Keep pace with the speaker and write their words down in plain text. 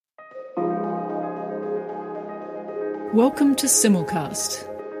Welcome to Simulcast.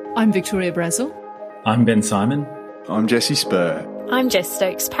 I'm Victoria Brazel. I'm Ben Simon. I'm Jesse Spur. I'm Jess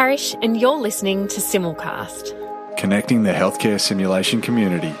Stokes Parish, and you're listening to Simulcast. Connecting the healthcare simulation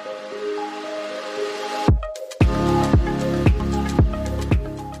community.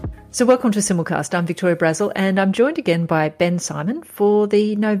 So welcome to Simulcast. I'm Victoria Brazel, and I'm joined again by Ben Simon for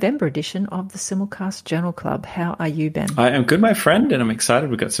the November edition of the Simulcast Journal Club. How are you, Ben? I am good, my friend, and I'm excited.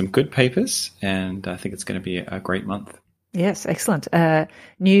 We've got some good papers, and I think it's going to be a great month. Yes, excellent.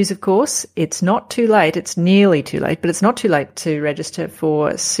 News, of course, it's not too late. It's nearly too late, but it's not too late to register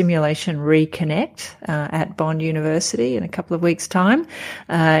for Simulation Reconnect at Bond University in a couple of weeks' time.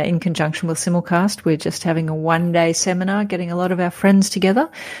 In conjunction with Simulcast, we're just having a one-day seminar, getting a lot of our friends together,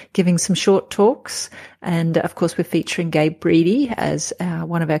 giving some short talks. And, of course, we're featuring Gabe Breedy as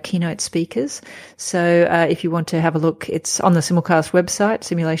one of our keynote speakers. So if you want to have a look, it's on the Simulcast website,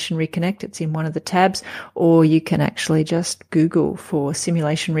 Simulation Reconnect. It's in one of the tabs, or you can actually just Google for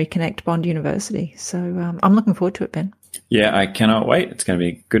Simulation Reconnect Bond University. So I'm looking forward to it, Ben. Yeah, I cannot wait. It's going to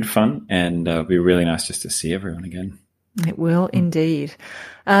be good fun, and it'll be really nice just to see everyone again. It will indeed.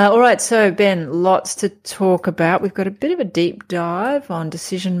 All right, so Ben, lots to talk about. We've got a bit of a deep dive on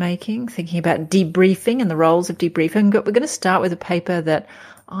decision making, thinking about debriefing and the roles of debriefing. But we're going to start with a paper that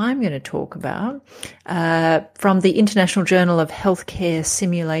I'm going to talk about from the International Journal of Healthcare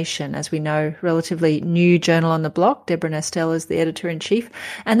Simulation. As we know, relatively new journal on the block. Deborah Nastel is the editor-in-chief.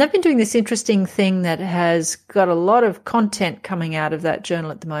 And they've been doing this interesting thing that has got a lot of content coming out of that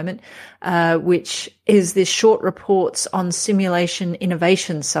journal at the moment, which is this short reports on simulation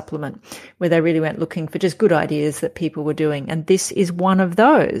innovation supplement, where they really went looking for just good ideas that people were doing. And this is one of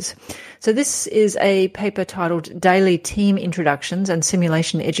those. So this is a paper titled Daily Team Introductions and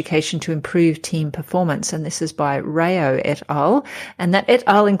Simulation Education to Improve Team Performance. And this is by Rayo et al. And that et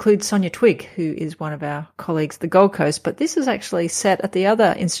al. Includes Sonia Twig, who is one of our colleagues at the Gold Coast. But this is actually set at the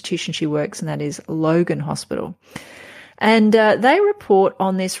other institution she works, and that is Logan Hospital. And they report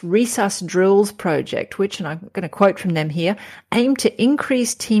on this Resus Drills project, which, and I'm going to quote from them here, aim to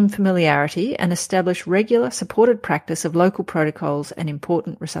increase team familiarity and establish regular supported practice of local protocols and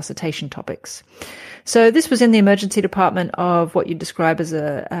important resuscitation topics. So this was in the emergency department of what you'd describe as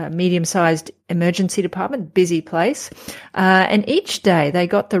a medium-sized emergency department, busy place. And each day they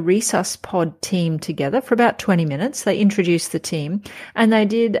got the Resus pod team together for about 20 minutes. They introduced the team and they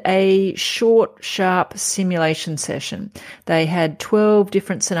did a short, sharp simulation session. They had 12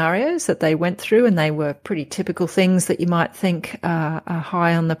 different scenarios that they went through, and they were pretty typical things that you might think are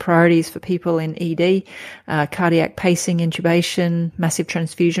high on the priorities for people in ED, cardiac pacing, intubation, massive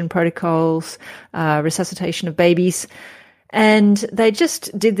transfusion protocols, resuscitation of babies. And they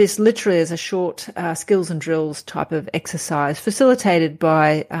just did this literally as a short skills and drills type of exercise facilitated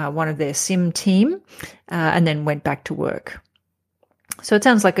by one of their sim team, and then went back to work. So it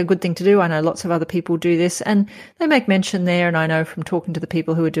sounds like a good thing to do. I know lots of other people do this, and they make mention there, and I know from talking to the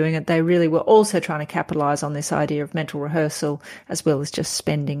people who are doing it, they really were also trying to capitalize on this idea of mental rehearsal as well as just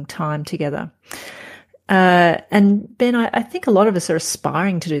spending time together. And Ben, I think a lot of us are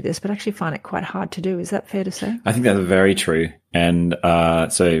aspiring to do this, but actually find it quite hard to do. Is that fair to say? I think that's very true. And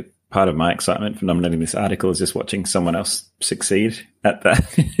so part of my excitement for nominating this article is just watching someone else succeed at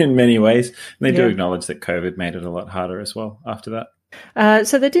that in many ways. And they do acknowledge that COVID made it a lot harder as well after that.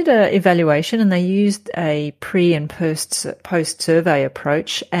 So they did an evaluation, and they used a pre and post survey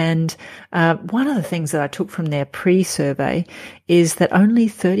approach. And one of the things that I took from their pre-survey is that only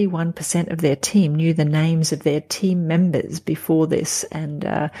 31% of their team knew the names of their team members before this. And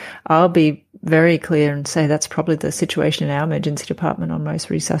I'll be very clear and say that's probably the situation in our emergency department on most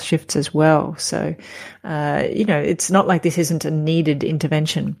resus shifts as well. So, it's not like this isn't a needed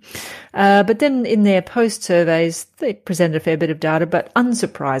intervention. But then in their post surveys, they presented a fair bit of data, but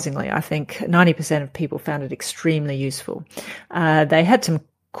unsurprisingly, I think 90% of people found it extremely useful. They had some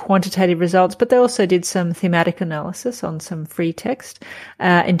quantitative results, but they also did some thematic analysis on some free text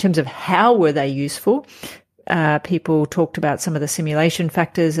in terms of how were they useful. People talked about some of the simulation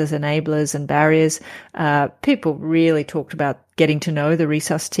factors as enablers and barriers. People really talked about getting to know the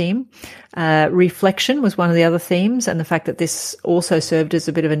resus team. Reflection was one of the other themes, and the fact that this also served as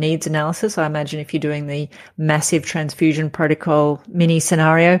a bit of a needs analysis. I imagine if you're doing the massive transfusion protocol mini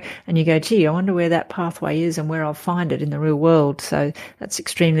scenario and you go, gee, I wonder where that pathway is and where I'll find it in the real world. So that's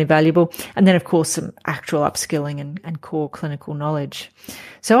extremely valuable. And then, of course, some actual upskilling and core clinical knowledge.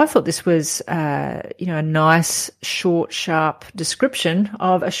 So I thought this was, a nice, short, sharp description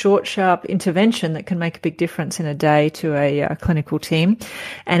of a short, sharp intervention that can make a big difference in a day to a clinical team.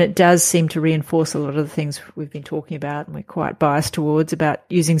 And it does seem to reinforce a lot of the things we've been talking about and we're quite biased towards about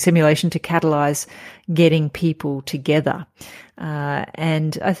using simulation to catalyze getting people together.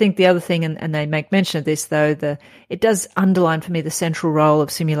 And I think the other thing, and they make mention of this though, it does underline for me the central role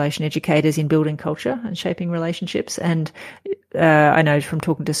of simulation educators in building culture and shaping relationships. And I know from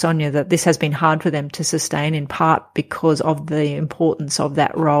talking to Sonia that this has been hard for them to sustain in part because of the importance of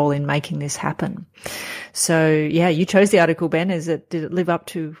that role in making this happen. So yeah, you chose the article, Ben. Did it live up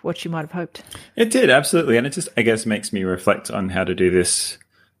to what you might have hoped? It did, absolutely. And it just, I guess, makes me reflect on how to do this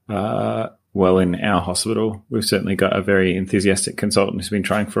well in our hospital. We've certainly got a very enthusiastic consultant who's been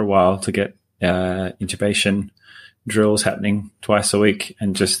trying for a while to get intubation drills happening twice a week,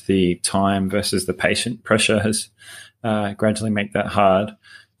 and just the time versus the patient pressure has gradually made that hard.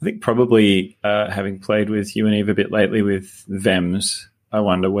 I think probably having played with you and Eve a bit lately with VEMS, I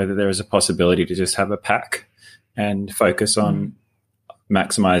wonder whether there is a possibility to just have a pack and focus on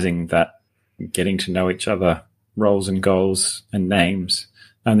maximizing that, getting to know each other, roles and goals and names,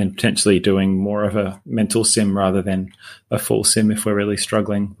 and then potentially doing more of a mental sim rather than a full sim if we're really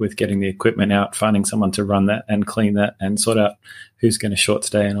struggling with getting the equipment out, finding someone to run that and clean that and sort out who's going to short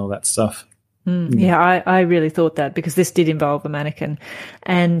stay and all that stuff. Yeah, I really thought that because this did involve a mannequin.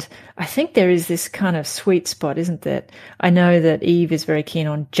 And I think there is this kind of sweet spot, isn't there? I know that Eve is very keen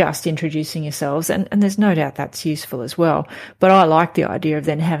on just introducing yourselves, and there's no doubt that's useful as well. But I like the idea of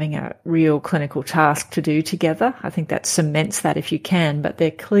then having a real clinical task to do together. I think that cements that if you can, but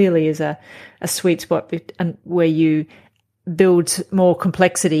there clearly is a sweet spot where you builds more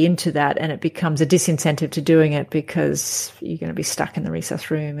complexity into that and it becomes a disincentive to doing it because you're going to be stuck in the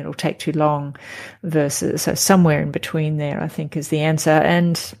resus room, it'll take too long, versus so somewhere in between there I think is the answer.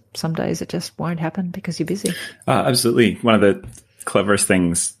 And some days it just won't happen because you're busy. Absolutely. One of the cleverest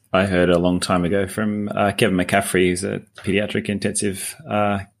things I heard a long time ago from Kevin McCaffrey, who's a pediatric intensive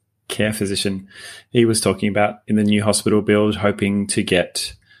care physician. He was talking about in the new hospital build hoping to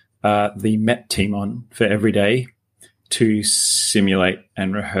get the MET team on for every day to simulate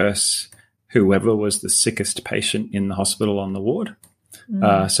and rehearse whoever was the sickest patient in the hospital on the ward.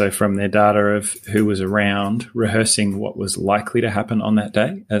 So from their data of who was around, rehearsing what was likely to happen on that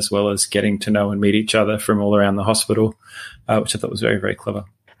day, as well as getting to know and meet each other from all around the hospital, which I thought was very, very clever.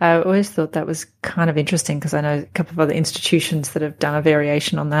 I always thought that was kind of interesting because I know a couple of other institutions that have done a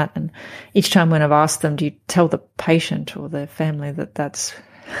variation on that. And each time when I've asked them, do you tell the patient or the family that that's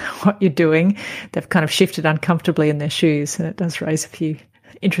what you're doing, they've kind of shifted uncomfortably in their shoes, and it does raise a few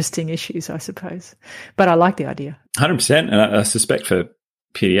interesting issues, I suppose. But I like the idea. 100%. And I suspect for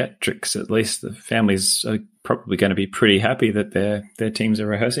pediatrics, at least, the families are probably going to be pretty happy that their teams are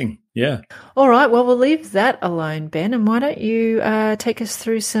rehearsing. Yeah. All right. Well, we'll leave that alone, Ben. And why don't you take us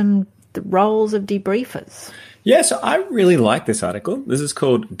through the roles of debriefers? Yeah, so I really like this article. This is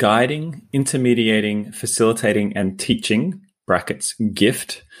called Guiding, Intermediating, Facilitating and Teaching brackets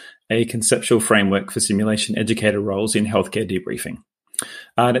GIFT, a conceptual framework for simulation educator roles in healthcare debriefing.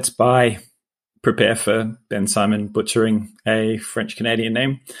 And it's by, prepare for Ben Simon butchering a French-Canadian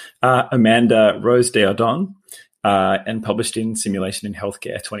name, Amanda Rose Deodon, and published in Simulation in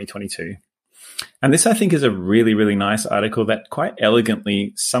Healthcare 2022. And this, I think, is a really, really nice article that quite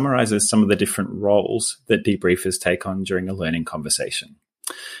elegantly summarizes some of the different roles that debriefers take on during a learning conversation.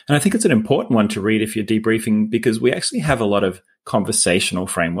 And I think it's an important one to read if you're debriefing, because we actually have a lot of conversational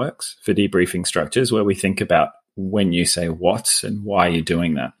frameworks for debriefing structures where we think about when you say what and why you're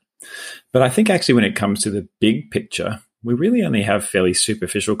doing that. But I think actually when it comes to the big picture, we really only have fairly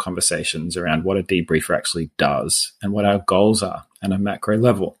superficial conversations around what a debriefer actually does and what our goals are at a macro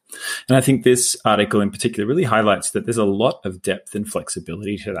level. And I think this article in particular really highlights that there's a lot of depth and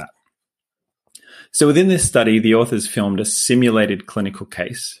flexibility to that. So within this study, the authors filmed a simulated clinical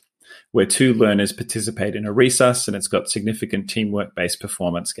case where two learners participate in a resus, and it's got significant teamwork-based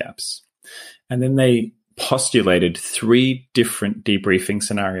performance gaps. And then they postulated 3 different debriefing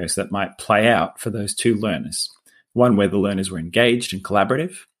scenarios that might play out for those two learners. One where the learners were engaged and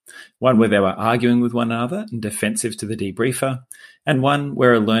collaborative, one where they were arguing with one another and defensive to the debriefer, and one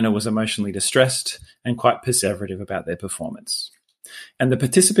where a learner was emotionally distressed and quite perseverative about their performance. And the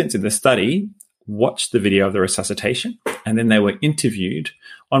participants in the study watched the video of the resuscitation, and then they were interviewed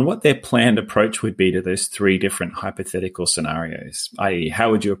on what their planned approach would be to those 3 different hypothetical scenarios, i.e. how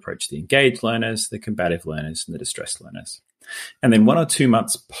would you approach the engaged learners, the combative learners, and the distressed learners. And then 1 or 2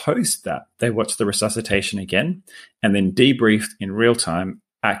 months post that, they watched the resuscitation again and then debriefed in real time,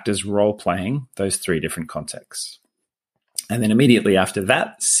 actors role-playing those 3 different contexts. And then immediately after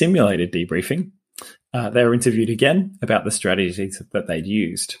that simulated debriefing, they were interviewed again about the strategies that they'd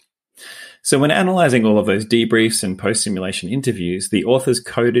used. So when analysing all of those debriefs and post-simulation interviews, the authors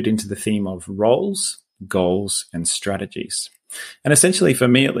coded into the theme of roles, goals, and strategies. And essentially, for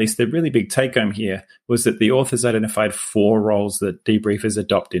me at least, the really big take-home here was that the authors identified 4 roles that debriefers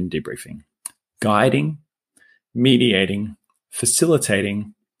adopt in debriefing: guiding, mediating,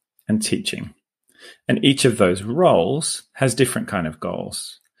 facilitating, and teaching. And each of those roles has different kind of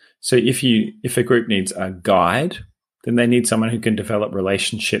goals. So if a group needs a guide, then they need someone who can develop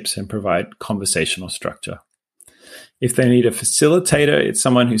relationships and provide conversational structure. If they need a facilitator, it's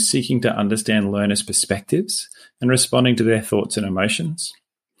someone who's seeking to understand learners' perspectives and responding to their thoughts and emotions.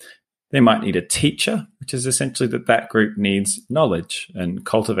 They might need a teacher, which is essentially that group needs knowledge and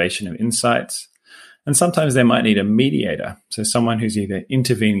cultivation of insights. And sometimes they might need a mediator, so someone who's either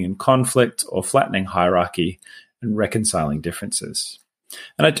intervening in conflict or flattening hierarchy and reconciling differences.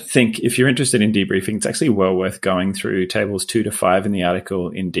 And I think if you're interested in debriefing, it's actually well worth going through tables 2 to 5 in the article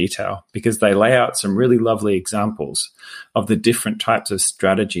in detail, because they lay out some really lovely examples of the different types of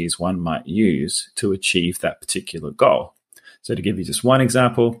strategies one might use to achieve that particular goal. So to give you just one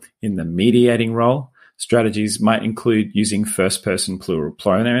example, in the mediating role, strategies might include using first-person plural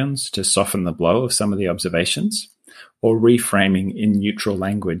pronouns to soften the blow of some of the observations, or reframing in neutral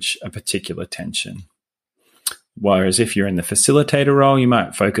language a particular tension. Whereas if you're in the facilitator role, you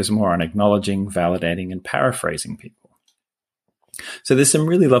might focus more on acknowledging, validating, and paraphrasing people. So there's some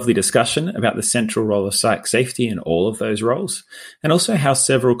really lovely discussion about the central role of psych safety in all of those roles, and also how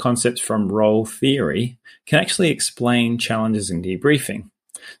several concepts from role theory can actually explain challenges in debriefing.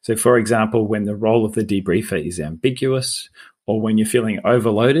 So for example, when the role of the debriefer is ambiguous, or when you're feeling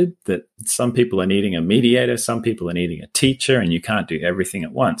overloaded, that some people are needing a mediator, some people are needing a teacher, and you can't do everything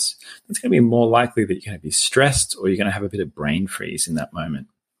at once, it's going to be more likely that you're going to be stressed or you're going to have a bit of brain freeze in that moment.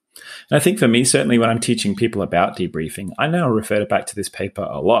 And I think for me, certainly when I'm teaching people about debriefing, I now refer back to this paper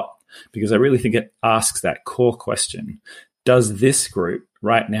a lot, because I really think it asks that core question: does this group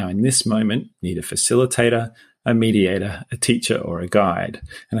right now in this moment need a facilitator, a mediator, a teacher, or a guide?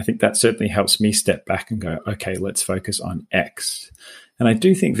 And I think that certainly helps me step back and go, okay, let's focus on X. And I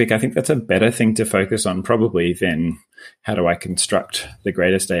do think, Vic, I think that's a better thing to focus on probably than how do I construct the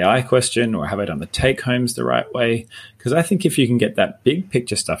greatest AI question, or have I done the take-homes the right way? Because I think if you can get that big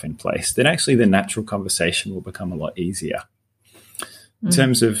picture stuff in place, then actually the natural conversation will become a lot easier. In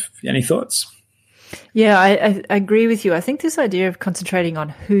terms of any thoughts? Yeah, I agree with you. I think this idea of concentrating on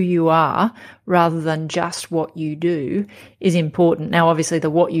who you are rather than just what you do is important. Now, obviously, the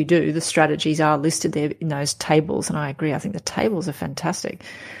what you do, the strategies are listed there in those tables, and I agree. I think the tables are fantastic.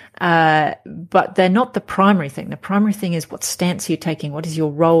 But they're not the primary thing. The primary thing is what stance you're taking, what is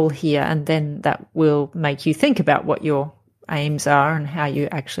your role here, and then that will make you think about what your aims are and how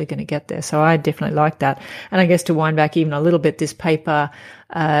you're actually going to get there. So I definitely like that. And I guess to wind back even a little bit, this paper,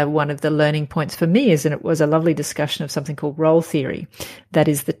 one of the learning points for me is that it was a lovely discussion of something called role theory. That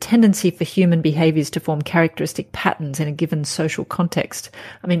is the tendency for human behaviors to form characteristic patterns in a given social context.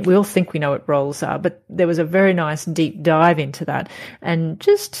 I mean, we all think we know what roles are, but there was a very nice deep dive into that, and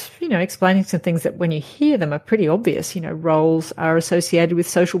just, explaining some things that when you hear them are pretty obvious. Roles are associated with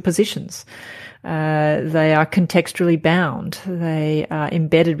social positions. They are contextually bound. They are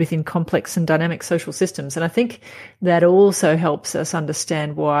embedded within complex and dynamic social systems. And I think that also helps us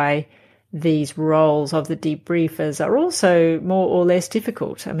understand why these roles of the debriefers are also more or less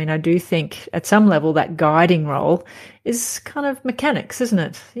difficult. I mean, I do think at some level that guiding role is kind of mechanics, isn't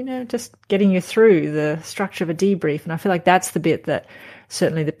it? Just getting you through the structure of a debrief. And I feel like that's the bit that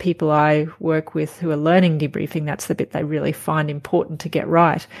certainly the people I work with who are learning debriefing, that's the bit they really find important to get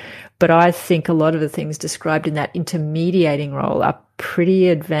right. But I think a lot of the things described in that intermediating role are pretty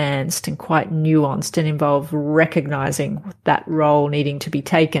advanced and quite nuanced and involve recognizing that role needing to be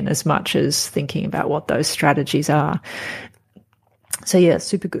taken as much as thinking about what those strategies are. So yeah,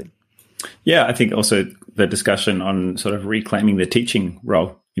 super good. Yeah, I think also the discussion on sort of reclaiming the teaching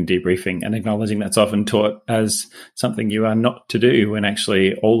role in debriefing and acknowledging that's often taught as something you are not to do, when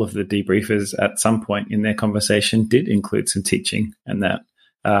actually all of the debriefers at some point in their conversation did include some teaching, and that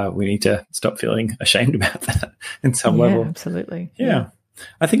we need to stop feeling ashamed about that in some level. Absolutely. Yeah.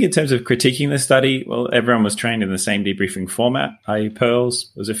 I think in terms of critiquing the study, well, everyone was trained in the same debriefing format, i.e.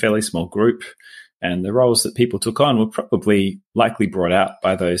 Pearls. It was a fairly small group, and the roles that people took on were probably likely brought out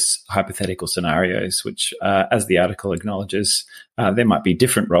by those hypothetical scenarios, which, as the article acknowledges, there might be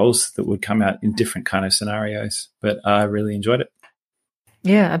different roles that would come out in different kind of scenarios. But I really enjoyed it.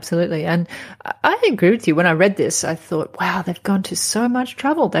 Yeah, absolutely. And I agree with you. When I read this, I thought, wow, they've gone to so much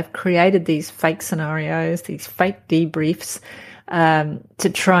trouble. They've created these fake scenarios, these fake debriefs, to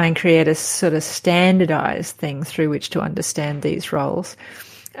try and create a sort of standardized thing through which to understand these roles.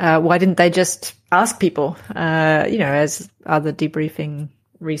 Why didn't they just ask people, as other debriefing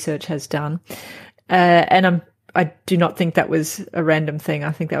research has done? And I do not think that was a random thing.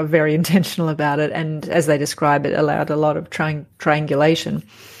 I think they were very intentional about it. And as they describe it, allowed a lot of triangulation.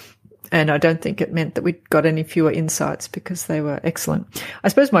 And I don't think it meant that we got any fewer insights because they were excellent. I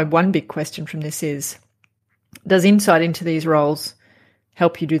suppose my one big question from this is, does insight into these roles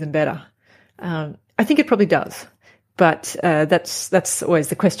help you do them better? I think it probably does. But that's always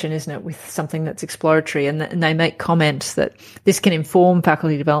the question, isn't it, with something that's exploratory. And they make comments that this can inform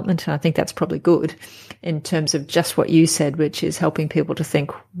faculty development, and I think that's probably good in terms of just what you said, which is helping people to think,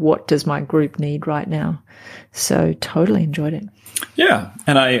 what does my group need right now? So totally enjoyed it. Yeah,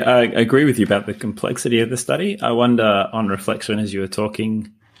 and I agree with you about the complexity of the study. I wonder, on reflection, as you were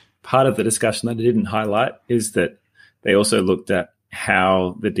talking, part of the discussion that I didn't highlight is that they also looked at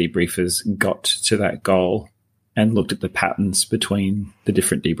how the debriefers got to that goal and looked at the patterns between the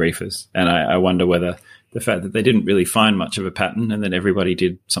different debriefers. And I wonder whether the fact that they didn't really find much of a pattern and that everybody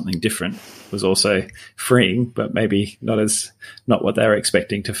did something different was also freeing, but maybe not what they were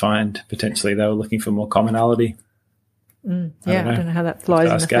expecting to find. Potentially they were looking for more commonality. I don't know how that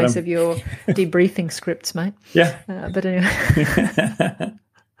flies in the face of your debriefing scripts, mate. Yeah. But anyway.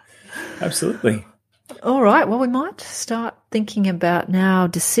 Absolutely. All right. Well, we might start thinking about now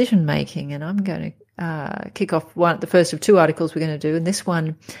decision-making, and I'm going to kick off the first of two articles we're going to do. And this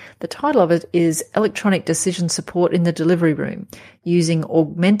one, the title of it is Electronic Decision Support in the Delivery Room, Using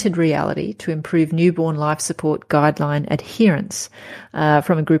Augmented Reality to Improve Newborn Life Support Guideline Adherence,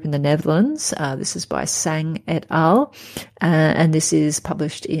 from a group in the Netherlands. This is by Sang et al. And this is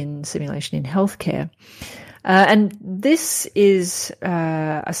published in Simulation in Healthcare. And this is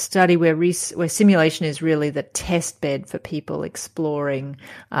a study where simulation is really the test bed for people exploring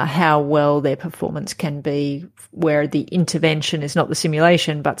how well their performance can be, where the intervention is not the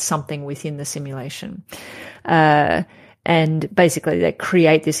simulation, but something within the simulation. And basically they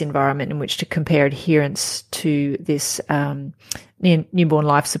create this environment in which to compare adherence to this newborn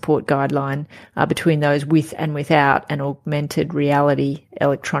life support guideline between those with and without an augmented reality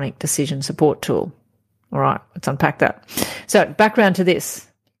electronic decision support tool. All right, let's unpack that. So background to this,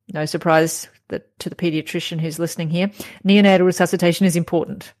 no surprise that to the paediatrician who's listening here, neonatal resuscitation is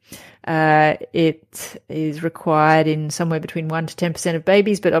important. It is required in somewhere between 1 to 10% of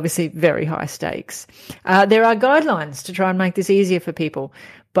babies, but obviously very high stakes. There are guidelines to try and make this easier for people,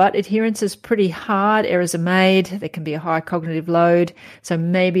 but adherence is pretty hard. Errors are made. There can be a high cognitive load. So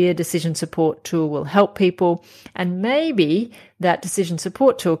maybe a decision support tool will help people. And maybe that decision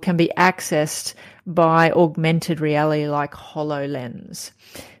support tool can be accessed by augmented reality like HoloLens.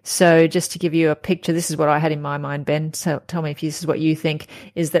 So just to give you a picture, this is what I had in my mind, Ben. So tell me if this is what you think,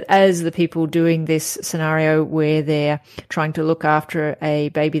 is that as the people doing this scenario where they're trying to look after a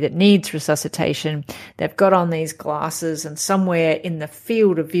baby that needs resuscitation, they've got on these glasses, and somewhere in the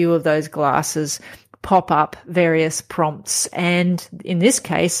field of view of those glasses pop up various prompts. And in this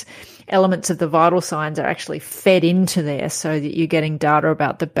case, elements of the vital signs are actually fed into there so that you're getting data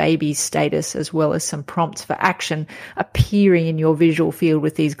about the baby's status as well as some prompts for action appearing in your visual field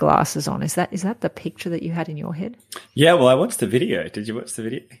with these glasses on. Is that the picture that you had in your head? Yeah, well, I watched the video. Did you watch the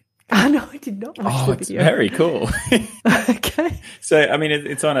video? Oh, no, I did not watch the video. It's very cool. Okay. So, I mean,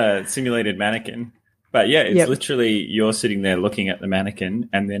 it's on a simulated mannequin, but yeah, it's literally you're sitting there looking at the mannequin,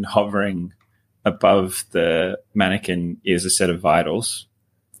 and then hovering above the mannequin is a set of vitals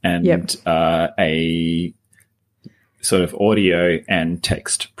and a sort of audio and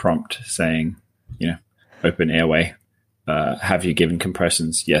text prompt saying, open airway. Have you given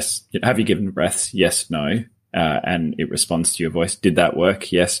compressions? Yes. Have you given breaths? Yes, no. And it responds to your voice. Did that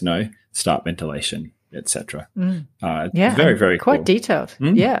work? Yes, no. Start ventilation, etc. Very, very cool. Quite detailed.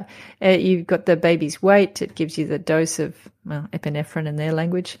 Yeah. You've got the baby's weight. It gives you the dose of epinephrine in their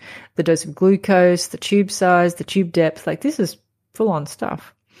language, the dose of glucose, the tube size, the tube depth. Like, this is full-on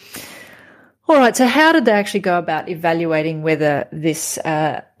stuff. All right, so how did they actually go about evaluating whether this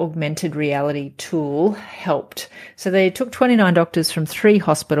augmented reality tool helped? So they took 29 doctors from 3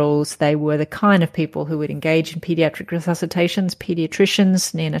 hospitals. They were the kind of people who would engage in pediatric resuscitations,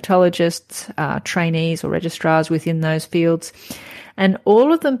 pediatricians, neonatologists, trainees or registrars within those fields. And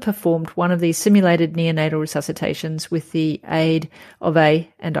all of them performed one of these simulated neonatal resuscitations with the aid of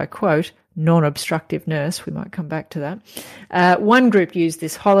a, and I quote, non-obstructive nurse. We might come back to that. One group used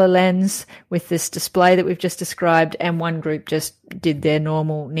this HoloLens with this display that we've just described, and one group just did their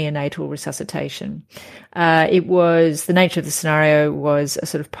normal neonatal resuscitation. The nature of the scenario was a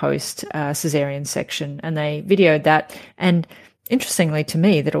sort of post-cesarean section, and they videoed that. And interestingly to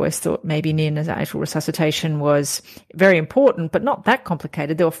me, that always thought maybe neonatal resuscitation was very important, but not that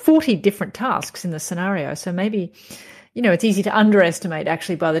complicated. There were 40 different tasks in the scenario. So maybe, it's easy to underestimate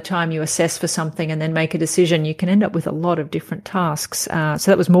actually by the time you assess for something and then make a decision. You can end up with a lot of different tasks. So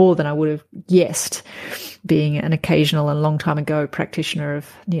that was more than I would have guessed, being an occasional and long time ago practitioner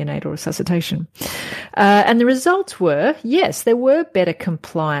of neonatal resuscitation. And the results were, yes, there were better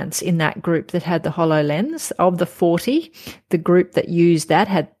compliance in that group that had the HoloLens. Of the 40, the group that used that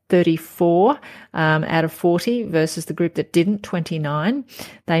had 34 out of 40 versus the group that didn't, 29.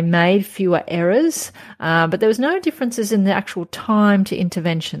 They made fewer errors, but there was no differences in the actual time to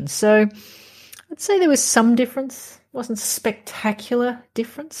intervention. So I'd say there was some difference. It wasn't a spectacular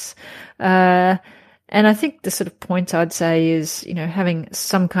difference. And I think the sort of point I'd say is, having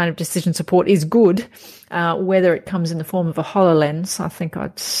some kind of decision support is good. Whether it comes in the form of a HoloLens, I think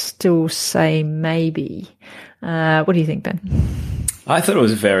I'd still say maybe. What do you think, Ben? I thought it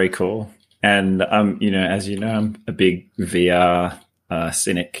was very cool. And, as you know, I'm a big VR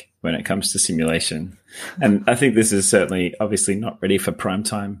cynic when it comes to simulation. And I think this is certainly obviously not ready for prime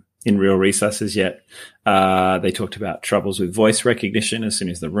time in real resuscitators yet. They talked about troubles with voice recognition as soon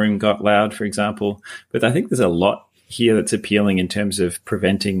as the room got loud, for example. But I think there's a lot here that's appealing in terms of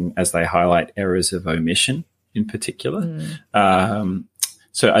preventing, as they highlight, errors of omission in particular.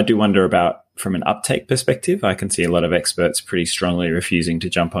 So I do wonder about, from an uptake perspective, I can see a lot of experts pretty strongly refusing to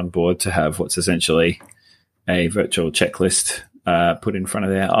jump on board to have what's essentially a virtual checklist put in front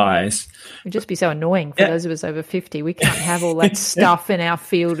of their eyes. It would just be so annoying for those of us over 50. We can't have all that stuff in our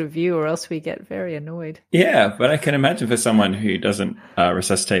field of view, or else we get very annoyed. Yeah, but I can imagine for someone who doesn't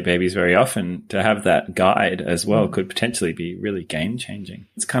resuscitate babies very often, to have that guide as well could potentially be really game-changing.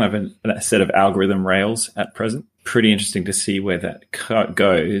 It's kind of a set of algorithm rails at present. Pretty interesting to see where that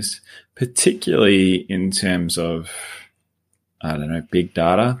goes, particularly in terms of, big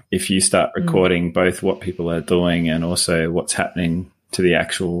data. If you start recording both what people are doing and also what's happening to the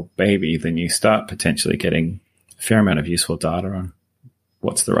actual baby, then you start potentially getting a fair amount of useful data on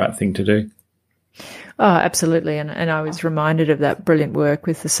what's the right thing to do. Oh, absolutely. And I was reminded of that brilliant work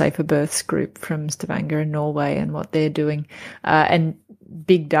with the Safer Births group from Stavanger in Norway and what they're doing. And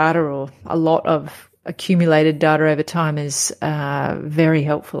big data, or a lot of accumulated data over time, is very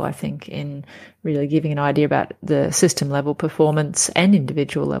helpful, I think, in really giving an idea about the system level performance and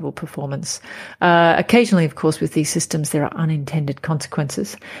individual level performance. Occasionally, of course, with these systems, there are unintended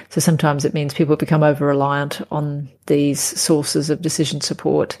consequences. So sometimes it means people become over-reliant on these sources of decision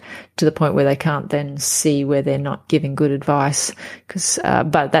support to the point where they can't then see where they're not giving good advice.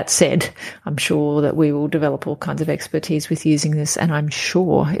 But that said, I'm sure that we will develop all kinds of expertise with using this, and I'm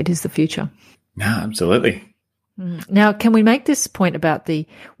sure it is the future. No, absolutely. Now, can we make this point about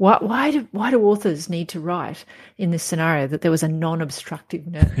why do authors need to write in this scenario that there was a non-obstructive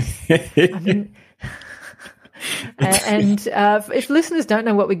nurse? I mean, and if listeners don't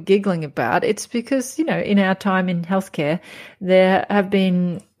know what we're giggling about, it's because, in our time in healthcare, there have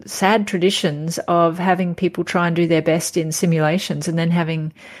been sad traditions of having people try and do their best in simulations and then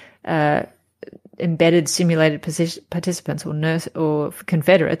having embedded simulated participants or nurse or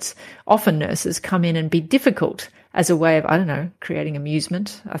confederates, often nurses, come in and be difficult as a way of, creating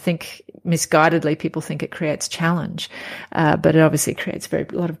amusement. I think misguidedly people think it creates challenge, but it obviously creates a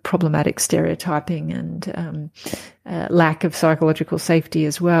lot of problematic stereotyping and lack of psychological safety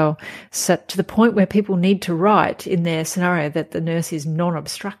as well. So to the point where people need to write in their scenario that the nurse is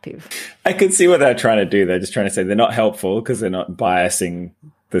non-obstructive. I can see what they're trying to do. They're just trying to say they're not helpful because they're not biasing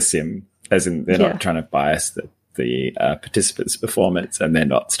the sim. As in, they're not trying to bias the participants' performance, and they're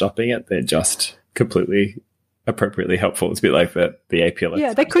not stopping it. They're just completely appropriately helpful. It's a bit like the APLS.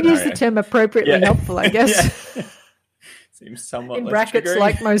 Yeah, they could use the term appropriately helpful, I guess. Seems somewhat in less brackets, triggering.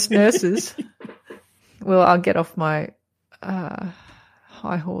 like most nurses. Well, I'll get off my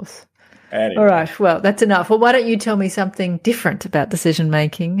high horse. Anyway. All right. Well, that's enough. Well, why don't you tell me something different about decision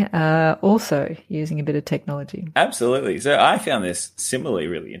making, also using a bit of technology? Absolutely. So I found this similarly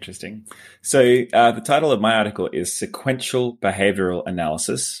really interesting. So the title of my article is Sequential Behavioral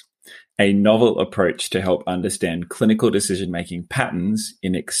Analysis, a novel approach to help understand clinical decision-making patterns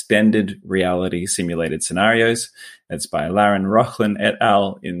in extended reality simulated scenarios. It's by Laren Rochlin et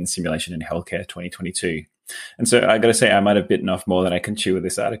al. In Simulation in Healthcare 2022. And so I got to say, I might have bitten off more than I can chew with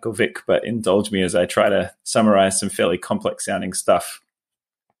this article, Vic, but indulge me as I try to summarize some fairly complex sounding stuff.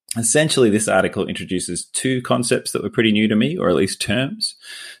 Essentially, this article introduces two concepts that were pretty new to me, or at least terms.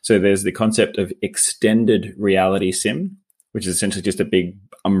 So there's the concept of extended reality sim, which is essentially just a big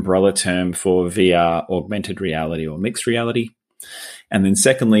umbrella term for VR, augmented reality, or mixed reality. And then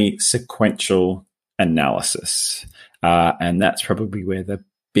secondly, sequential analysis. And that's probably where the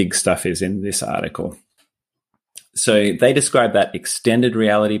big stuff is in this article. So they describe that extended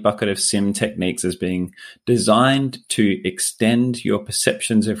reality bucket of sim techniques as being designed to extend your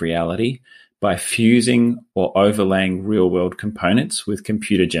perceptions of reality by fusing or overlaying real-world components with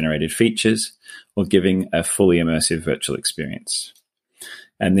computer-generated features or giving a fully immersive virtual experience.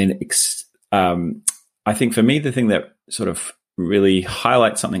 And then I think for me, the thing that sort of really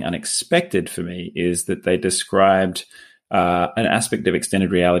highlights something unexpected for me is that they described an aspect of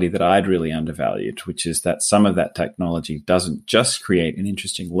extended reality that I'd really undervalued, which is that some of that technology doesn't just create an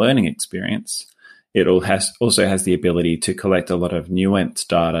interesting learning experience. It also has the ability to collect a lot of nuanced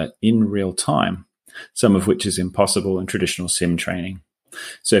data in real time, some of which is impossible in traditional sim training.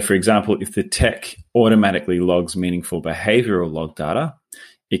 So, for example, if the tech automatically logs meaningful behavioral log data,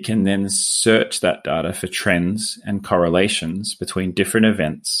 it can then search that data for trends and correlations between different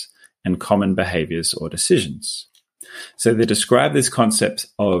events and common behaviors or decisions. So they describe this concept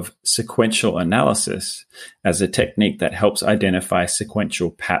of sequential analysis as a technique that helps identify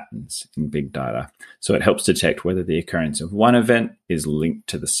sequential patterns in big data. So it helps detect whether the occurrence of one event is linked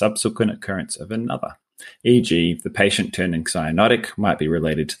to the subsequent occurrence of another. E.g., the patient turning cyanotic might be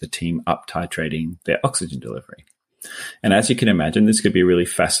related to the team up-titrating their oxygen delivery. And as you can imagine, this could be a really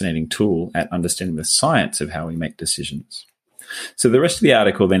fascinating tool at understanding the science of how we make decisions. So the rest of the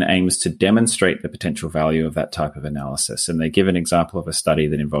article then aims to demonstrate the potential value of that type of analysis. And they give an example of a study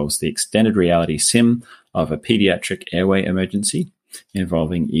that involves the extended reality sim of a pediatric airway emergency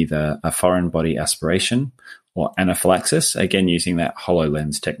involving either a foreign body aspiration or anaphylaxis, again using that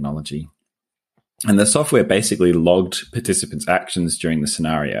HoloLens technology. And the software basically logged participants' actions during the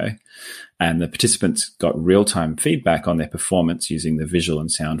scenario, and the participants got real-time feedback on their performance using the visual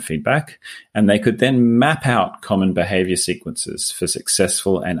and sound feedback, and they could then map out common behavior sequences for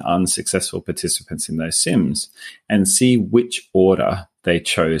successful and unsuccessful participants in those sims and see which order they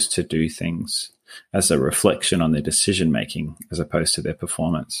chose to do things as a reflection on their decision-making as opposed to their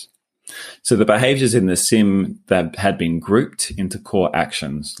performance. So the behaviors in the sim that had been grouped into core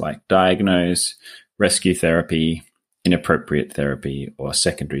actions like diagnose, rescue therapy, inappropriate therapy, or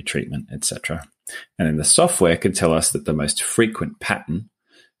secondary treatment, etc. And then the software can tell us that the most frequent pattern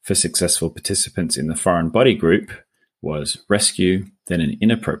for successful participants in the foreign body group was rescue, then an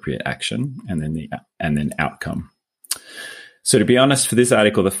inappropriate action, and then outcome. So to be honest, for this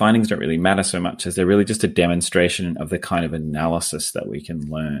article, the findings don't really matter so much as they're really just a demonstration of the kind of analysis that we can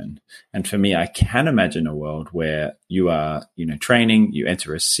learn. And for me, I can imagine a world where you are, training, you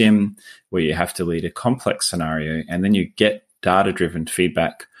enter a sim where you have to lead a complex scenario, and then you get data-driven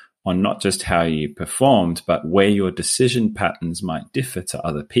feedback on not just how you performed, but where your decision patterns might differ to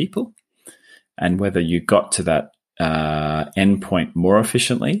other people and whether you got to that endpoint more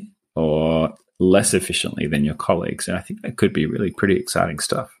efficiently or less efficiently than your colleagues. And I think that could be really pretty exciting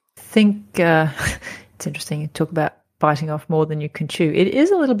stuff. I think it's interesting you talk about biting off more than you can chew. It is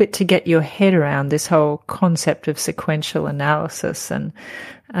a little bit to get your head around this whole concept of sequential analysis and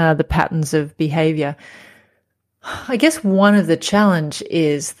the patterns of behavior. I guess one of the challenge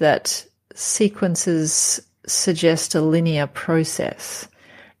is that sequences suggest a linear process.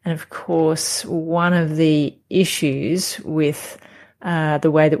 And of course, one of the issues with the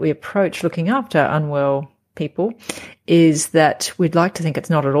way that we approach looking after unwell people is that we'd like to think it's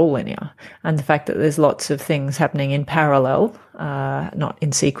not at all linear, and the fact that there's lots of things happening in parallel, not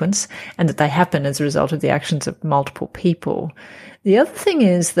in sequence, and that they happen as a result of the actions of multiple people. The other thing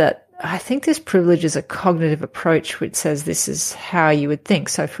is that I think this privileges a cognitive approach which says this is how you would think.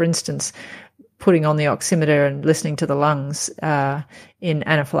 So, for instance, putting on the oximeter and listening to the lungs in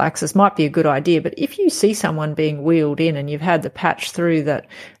anaphylaxis might be a good idea. But if you see someone being wheeled in and you've had the patch through that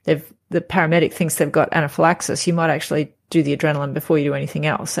the paramedic thinks they've got anaphylaxis, you might actually do the adrenaline before you do anything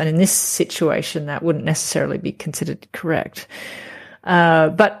else. And in this situation, that wouldn't necessarily be considered correct.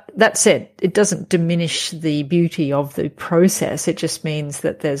 But that said, it doesn't diminish the beauty of the process. It just means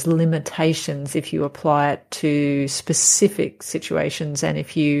that there's limitations if you apply it to specific situations and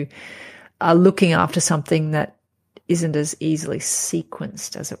if you are looking after something that isn't as easily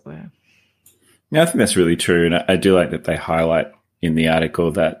sequenced, as it were. Yeah, I think that's really true. And I do like that they highlight in the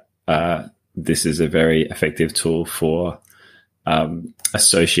article that this is a very effective tool for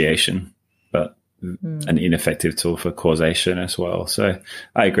association, but an ineffective tool for causation as well. So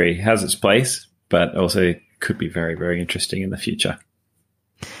I agree, it has its place, but also could be very, very interesting in the future.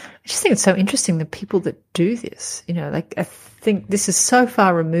 just think it's so interesting, the people that do this, like I think this is so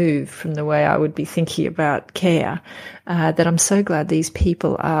far removed from the way I would be thinking about care, that I'm so glad these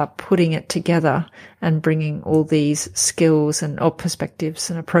people are putting it together and bringing all these skills or perspectives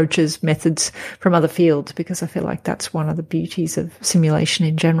and approaches, methods from other fields, because I feel like that's one of the beauties of simulation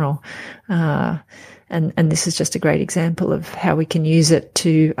in general. And this is just a great example of how we can use it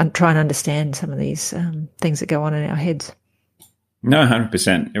to try and understand some of these things that go on in our heads. No,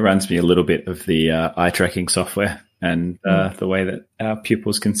 100%. It reminds me a little bit of the eye tracking software and the way that our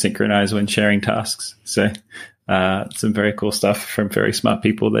pupils can synchronize when sharing tasks. So some very cool stuff from very smart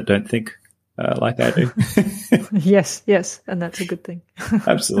people that don't think like I do. Yes. And that's a good thing.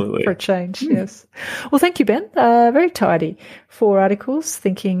 Absolutely. For a change, yes. Well, thank you, Ben. Very tidy. 4 articles,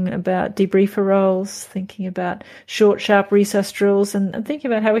 thinking about debriefer roles, thinking about short, sharp resource drills, and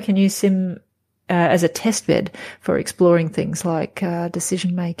thinking about how we can use sim as a test bed for exploring things like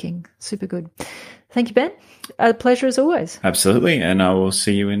decision making. Super good. Thank you, Ben. A pleasure as always. Absolutely. And I will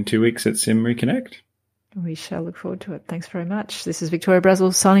see you in 2 weeks at Sim Reconnect. We shall look forward to it. Thanks very much. This is Victoria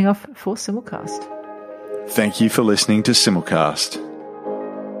Brazel signing off for Simulcast. Thank you for listening to Simulcast.